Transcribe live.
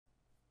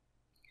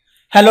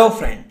Hello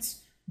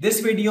friends,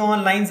 this video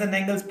on lines and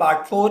angles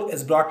part 4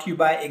 is brought to you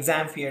by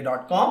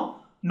examfear.com.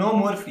 No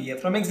more fear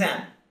from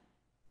exam.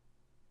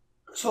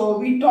 So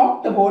we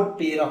talked about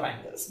pair of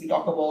angles. We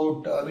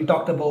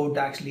talked about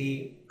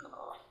actually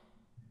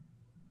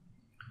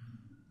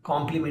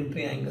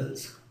complementary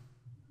angles,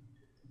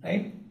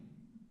 right?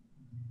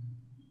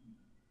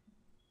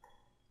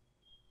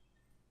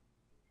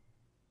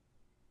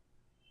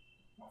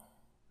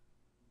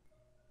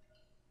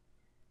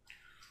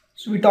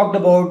 So we talked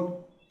about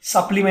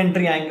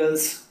supplementary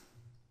angles.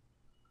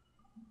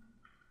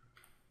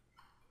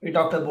 We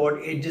talked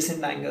about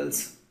adjacent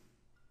angles.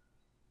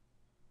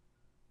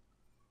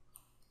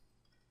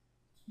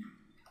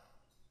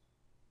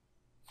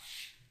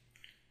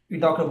 We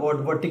talked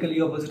about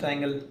vertically opposite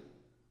angle.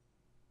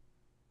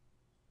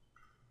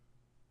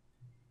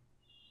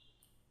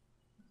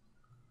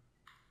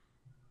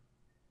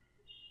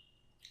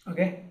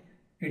 Okay.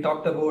 We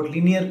talked about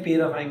linear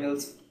pair of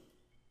angles.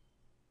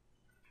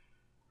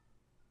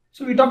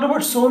 So we talked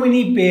about so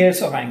many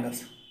pairs of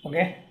angles.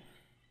 Okay.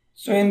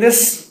 So in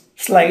this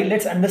slide,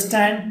 let's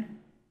understand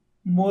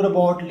more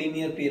about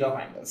linear pair of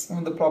angles. Some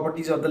of the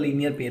properties of the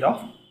linear pair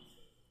of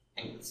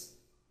angles.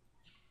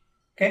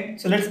 Okay.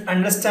 So let's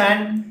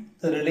understand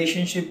the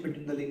relationship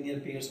between the linear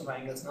pairs of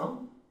angles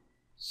now.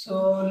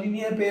 So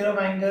linear pair of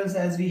angles,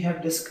 as we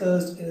have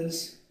discussed,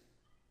 is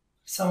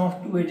sum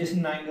of two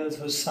adjacent angles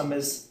whose sum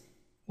is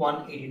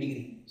 180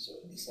 degree. So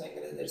this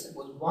angle is, let's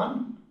suppose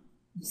 1,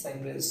 this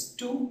angle is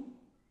 2.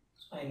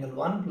 So angle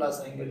 1 plus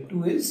angle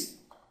 2 is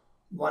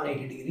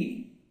 180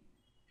 degree,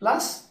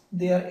 plus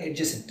they are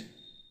adjacent.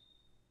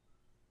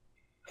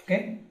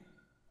 Okay.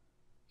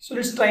 So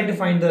let's try to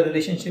find the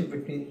relationship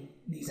between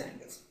these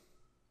angles.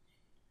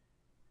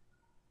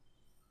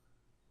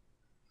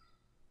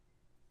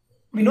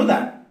 We know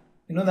that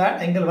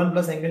angle 1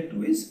 plus angle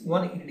 2 is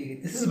 180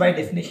 degree. This is by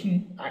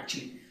definition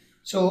actually.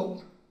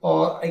 So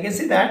I can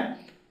say that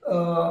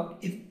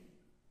if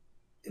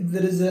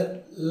there is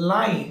a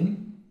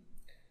line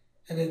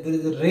and if there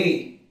is a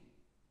ray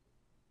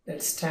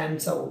that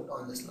stands out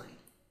on this line,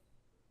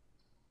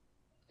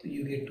 so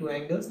you get two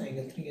angles,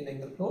 angle 3 and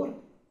angle 4.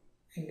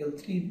 Angle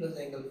 3 plus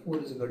angle 4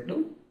 is equal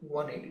to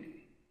 180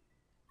 degree.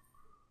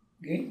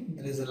 Okay,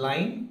 there is a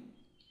line,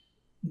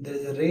 there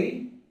is a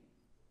ray,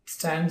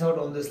 stands out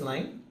on this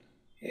line.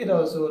 Here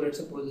also, let's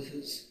suppose this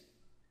is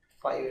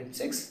 5 and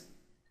 6.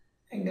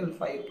 Angle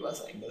 5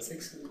 plus angle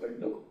 6 is equal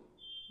to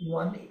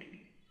 180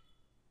 degree.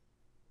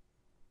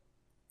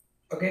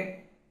 Okay.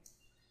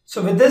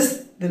 So with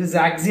this, there is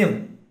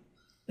axiom.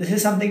 This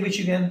is something which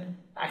you can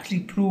actually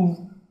prove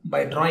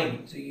by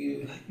drawing. So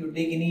you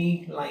take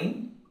any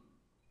line,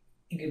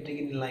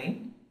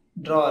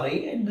 draw a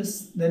ray, and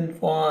then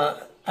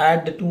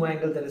add the two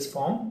angles that is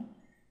formed.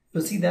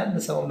 You'll see that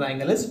the sum of the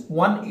angle is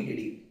 180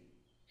 degree.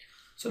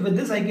 So with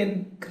this, I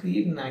can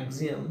create an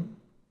axiom,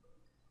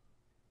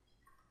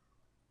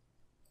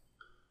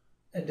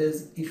 that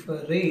is, if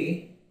a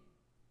ray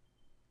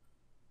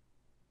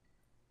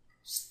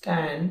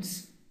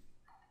stands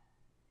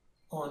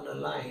on a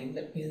line,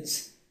 that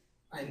means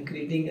I'm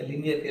creating a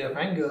linear pair of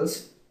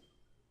angles,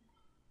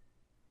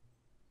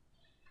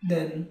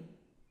 then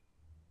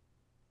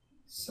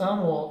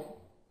sum of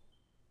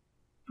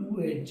two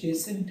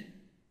adjacent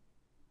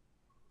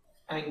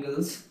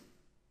angles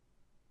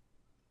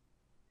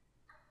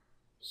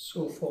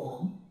so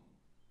form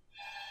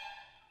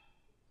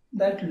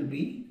that will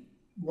be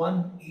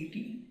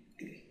 180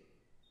 degree.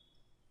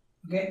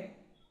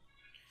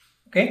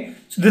 Okay,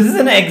 so this is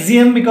an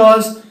axiom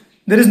because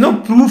there is no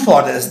proof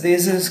for this.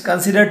 This is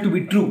considered to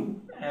be true,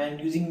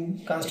 and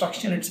using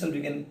construction itself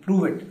we can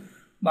prove it,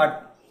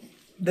 but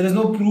there is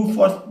no proof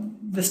for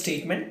this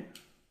statement.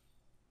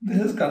 This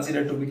is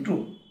considered to be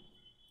true,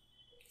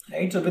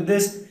 right? So with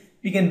this,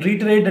 we can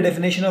reiterate the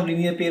definition of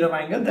linear pair of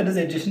angles, that is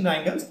adjacent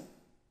angles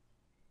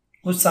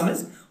whose sum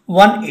is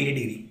 180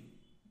 degree.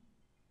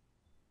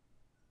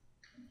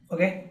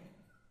 Okay.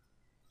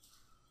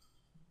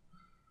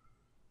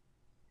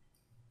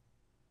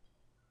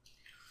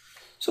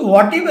 So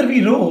whatever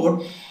we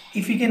wrote,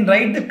 if we can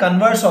write the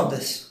converse of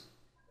this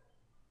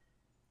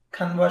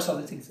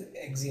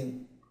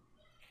axiom.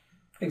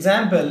 For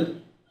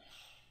example,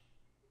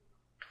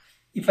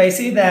 if I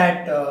say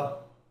that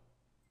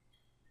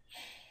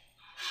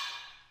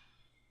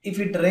if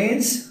it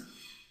rains,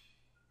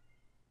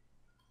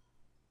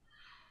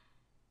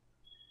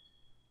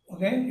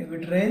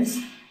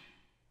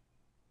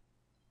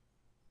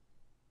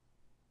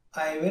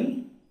 I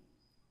will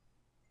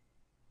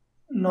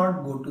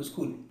not go to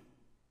school.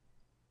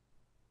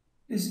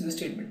 This is the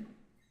statement.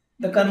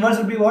 The converse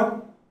will be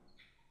what?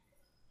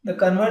 The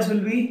converse will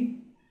be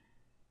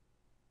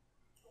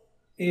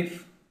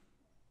if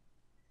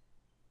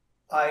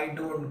I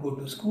don't go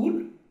to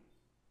school,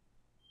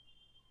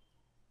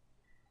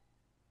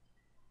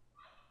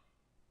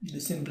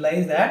 this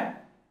implies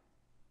that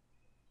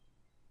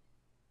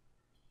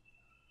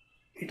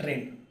it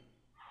rained.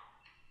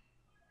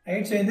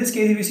 Right? So in this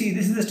case, if you see,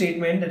 this is the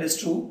statement that is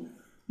true,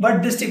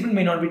 but this statement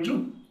may not be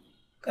true.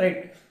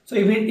 Correct? So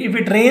if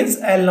it rains,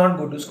 I will not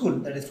go to school.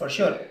 That is for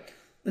sure.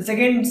 The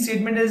second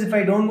statement is if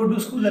I don't go to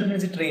school, that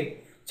means it rained.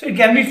 So it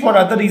can be for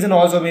other reason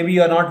also. Maybe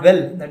you are not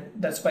well.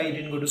 That's why you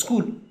didn't go to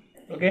school.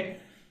 Okay.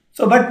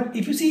 So, but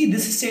if you see,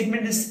 this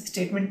statement is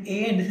statement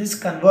A and this is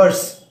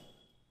converse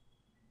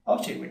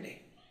of statement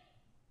A.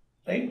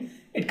 Right?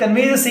 It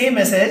conveys the same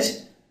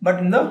message, but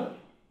in the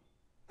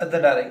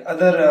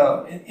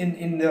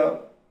in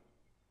the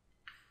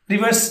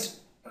reversed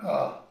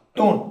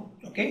tone.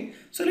 Okay.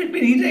 So let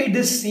me rewrite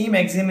this same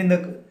axiom in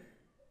the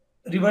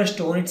reverse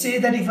tone. It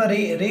says that if a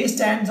ray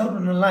stands out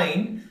on a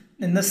line,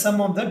 then the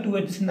sum of the two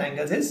adjacent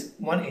angles is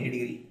 180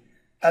 degree.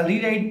 I'll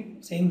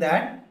rewrite saying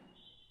that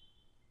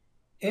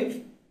if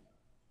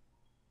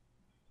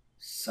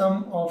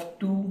sum of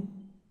two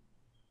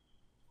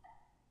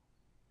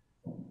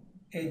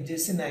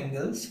adjacent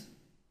angles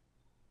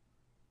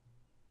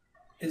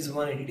is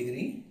 180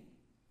 degree,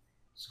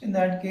 so in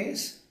that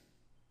case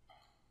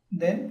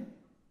then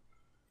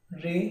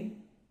ray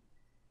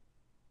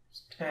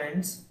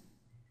stands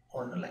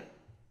on a line.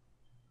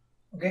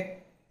 Okay,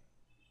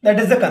 that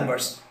is the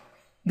converse.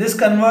 This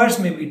converse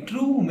may be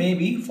true, may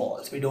be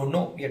false. We don't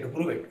know. We have to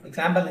prove it. For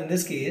example, in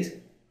this case,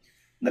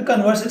 the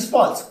converse is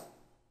false.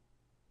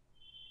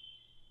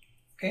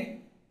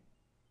 Okay.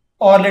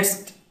 Or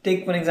let's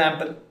take one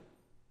example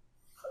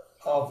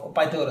of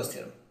Pythagoras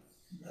theorem.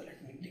 Now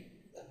let me take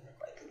the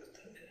Pythagoras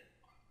theorem.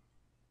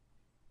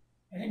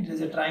 Right. This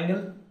is a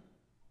triangle.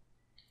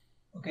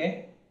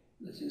 Okay.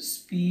 This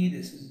is P,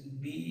 this is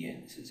B,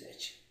 and this is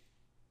H.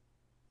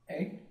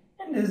 Right.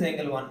 And this is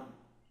angle 1.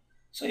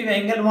 So if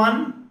angle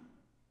 1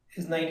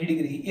 is 90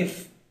 degree,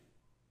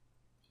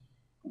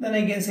 then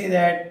I can say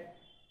that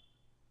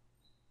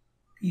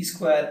P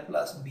square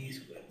plus B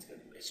square is equal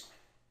to H square.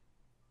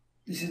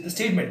 This is the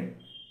statement.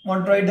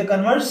 Want to write the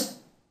converse?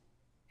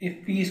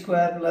 If P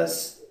square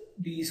plus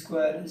B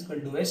square is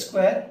equal to H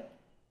square,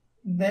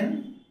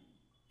 then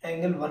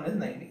angle 1 is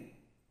 90 degree.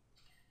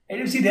 And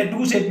you see there are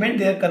two statements,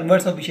 they are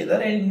converse of each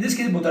other, and in this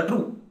case both are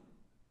true.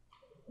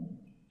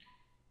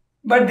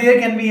 But there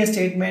can be a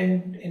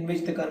statement in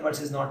which the converse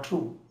is not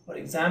true. For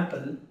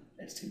example,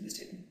 let's take this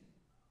statement.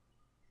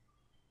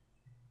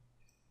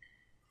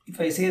 If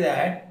I say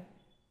that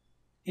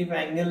if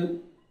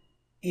angle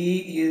A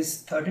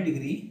is 30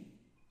 degree,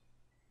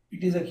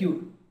 it is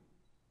acute.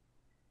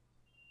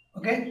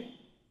 Okay?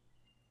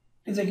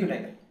 It is acute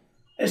angle.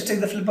 Let's take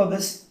the flip of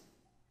this.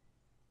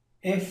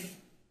 If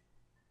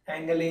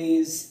angle A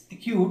is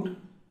acute,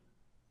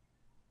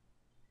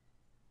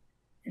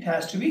 it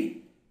has to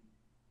be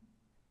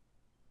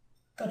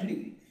 30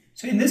 degree.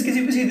 So in this case,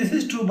 if you see, this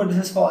is true, but this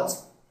is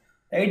false.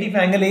 Right? If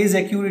angle A is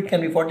acute, it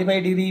can be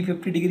 45 degree,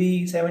 50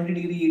 degree, 70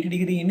 degree, 80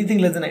 degree, anything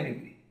less than 90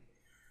 degree.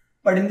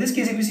 But in this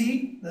case, if you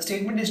see, the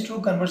statement is true,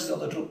 converse is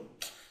also true.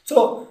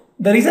 So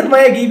the reason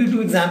why I gave you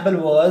two examples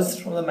was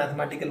from the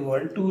mathematical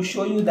world to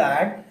show you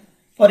that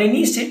for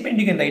any statement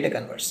you can write a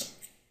converse.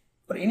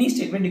 For any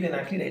statement you can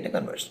actually write a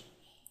converse.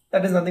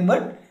 That is nothing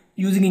but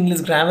using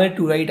English grammar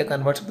to write a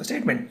converse of the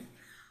statement.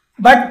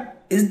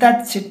 But is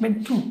that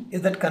statement true?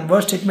 Is that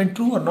converse statement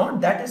true or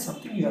not? That is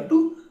something you have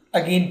to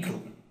again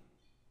prove.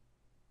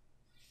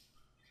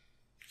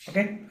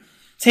 Okay.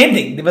 Same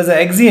thing. There was an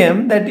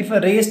axiom that if a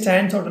ray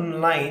stands out on a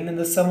line, then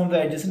the sum of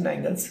the adjacent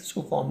angles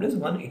so formed is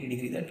 180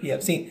 degree that we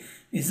have seen.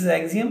 This is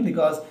axiom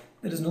because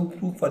there is no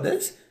proof for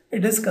this.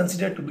 It is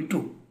considered to be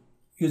true.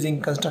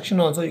 Using construction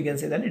also you can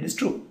say that it is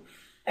true.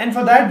 And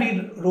for that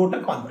we wrote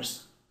a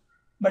converse.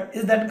 But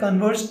is that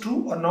converse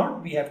true or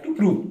not? We have to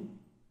prove.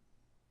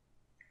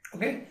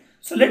 Okay.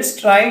 So let's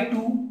try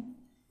to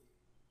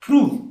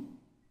prove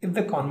if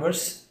the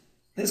converse,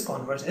 this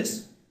converse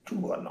is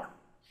true or not.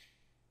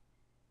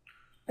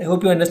 I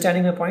hope you're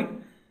understanding my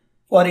point.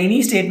 For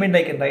any statement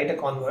I can write a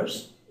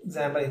converse.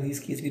 Example, in this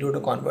case we wrote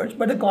a converse.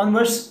 But the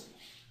converse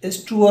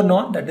is true or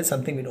not, that is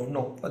something we don't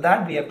know. For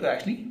that we have to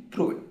actually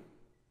prove it.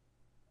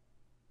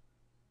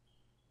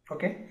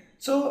 Okay.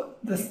 So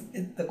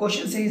the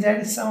question says that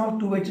if sum of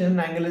two adjacent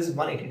angle is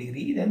 180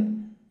 degree,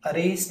 then a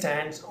ray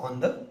stands on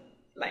the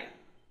line.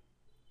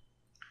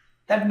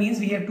 That means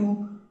we have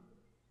to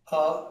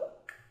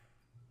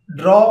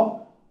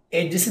draw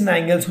adjacent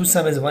angles whose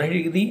sum is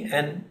 180 degree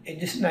and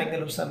adjacent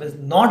angle whose sum is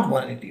not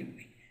 180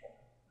 degree.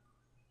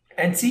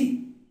 And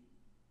see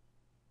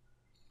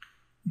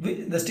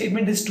the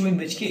statement is true in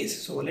which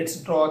case. So let's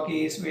draw a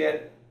case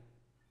where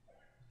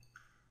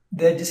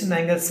the adjacent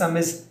angle sum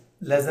is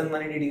less than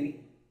 180 degree.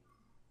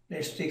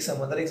 Let's take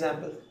some other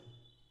example.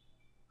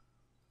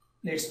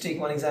 Let's take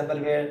one example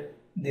where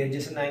the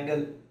adjacent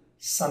angle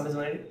sum is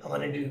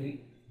 180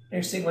 degree.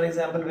 Let's take one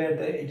example where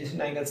the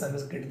adjacent angle sum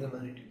is greater than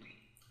 180 degree.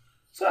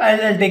 So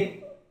I'll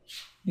take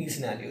these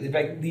scenarios. In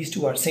fact, these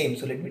two are same.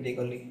 So let me take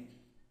only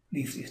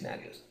these three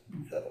scenarios.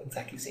 These are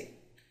exactly same.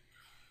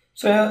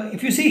 So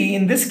if you see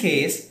in this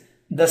case,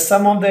 the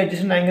sum of the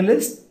adjacent angle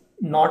is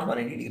not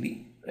 180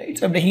 degree. Right?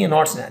 So I'm taking a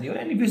not scenario.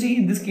 And if you see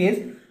in this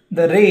case,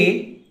 the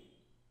ray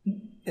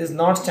is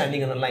not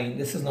standing on a line.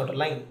 This is not a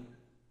line.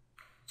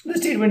 So the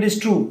statement is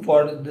true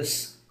for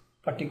this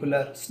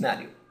particular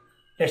scenario.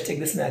 Let's take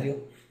this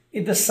scenario.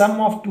 If the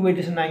sum of two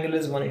adjacent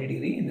angles is 180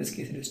 degree, in this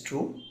case it is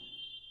true.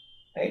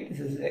 right? This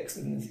is x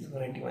and this is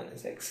 180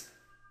 minus x.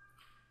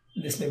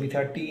 This may be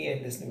 30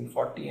 and this may be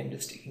 40. I'm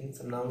just taking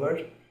some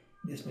number.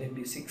 This may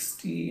be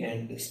 60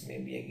 and this may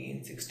be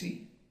again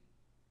 60.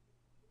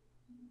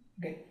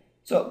 Okay,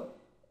 so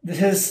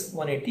this is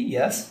 180,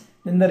 yes.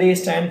 Then the ray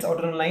stands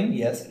out on a line,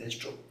 yes, it is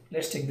true.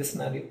 Let's take this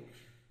scenario.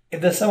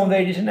 If the sum of the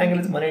adjacent angle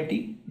is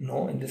 180,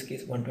 no, in this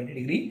case 120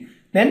 degree,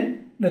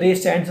 then the ray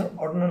stands out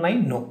on a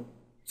line, no.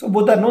 So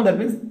both are no, that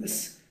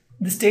means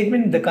this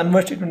statement, the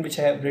converse statement which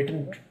I have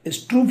written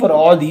is true for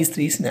all these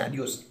three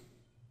scenarios,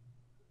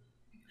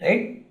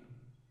 right?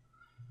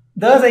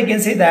 Thus I can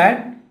say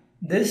that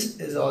this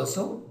is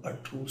also a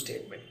true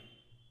statement.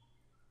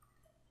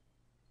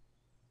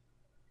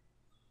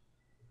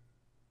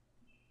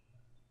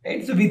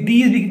 Right? So with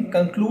these we can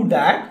conclude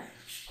that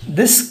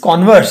this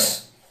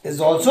converse is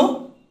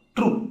also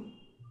true.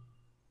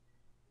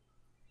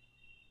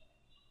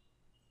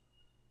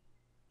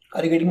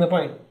 Are you getting my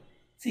point?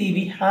 See,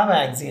 we have an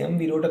axiom,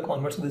 we wrote a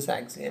converse of this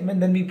axiom,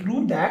 and then we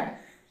proved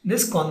that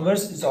this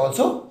converse is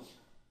also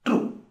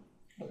true.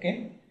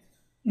 Okay.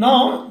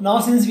 Now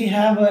since we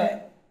have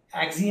an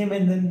axiom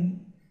and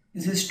then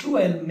this is true,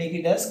 I'll make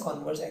it as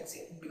converse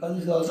axiom because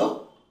this is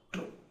also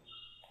true.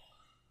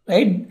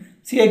 Right?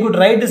 See, I could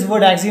write this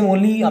word axiom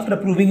only after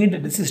proving it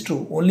that this is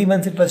true. Only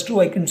once it was true,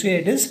 I can say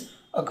it is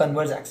a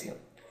converse axiom.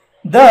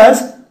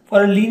 Thus,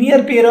 for a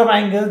linear pair of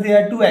angles,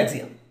 there are two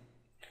axioms.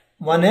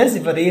 One is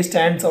if a ray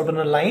stands out on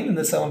a line and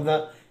the sum of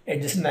the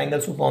adjacent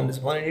angles who form this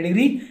 180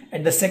 degree.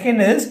 And the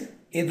second is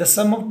if the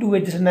sum of two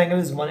adjacent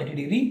angles is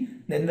 180 degree,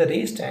 then the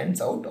ray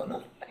stands out on a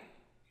line.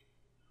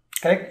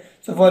 Correct?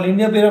 So, for a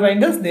linear pair of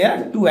angles, there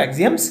are two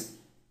axioms.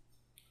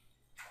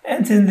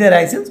 And since they are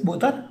axioms,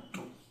 both are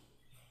true.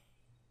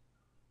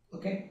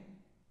 Okay.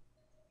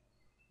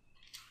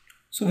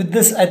 So with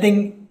this, I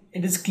think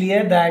it is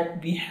clear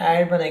that we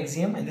had one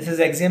axiom, and this is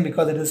axiom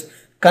because it is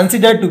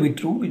considered to be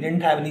true. We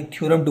didn't have any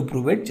theorem to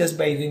prove it, just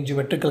by using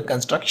geometrical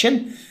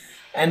construction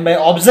and by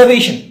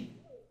observation.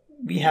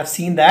 We have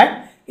seen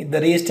that if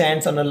the ray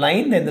stands on a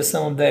line, then the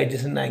sum of the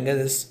adjacent angles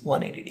is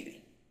 180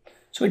 degree.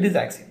 So it is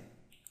axiom.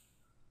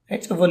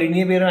 Right? So for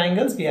linear pair of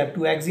angles, we have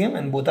two axioms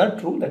and both are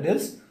true. That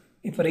is,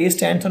 if a ray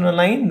stands on a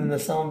line, then the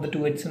sum of the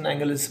two adjacent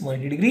angles is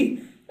 180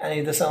 degree. And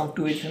if the sum of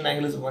two adjacent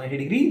angles is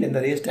 180 degree, then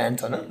the ray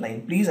stands on a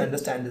line. Please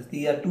understand this.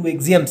 These are two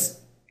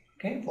axioms,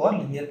 okay, for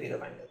linear pair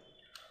of angles.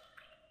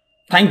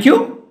 Thank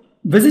you.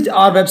 Visit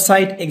our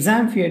website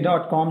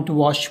examfear.com to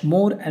watch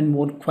more and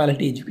more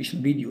quality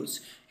educational videos.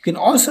 You can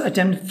also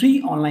attempt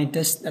free online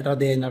tests that are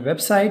there in our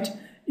website.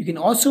 You can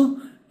also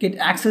get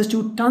access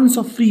to tons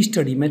of free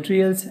study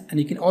materials, and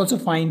you can also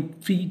find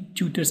free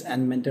tutors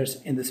and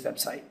mentors in this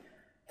website.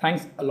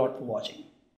 Thanks a lot for watching.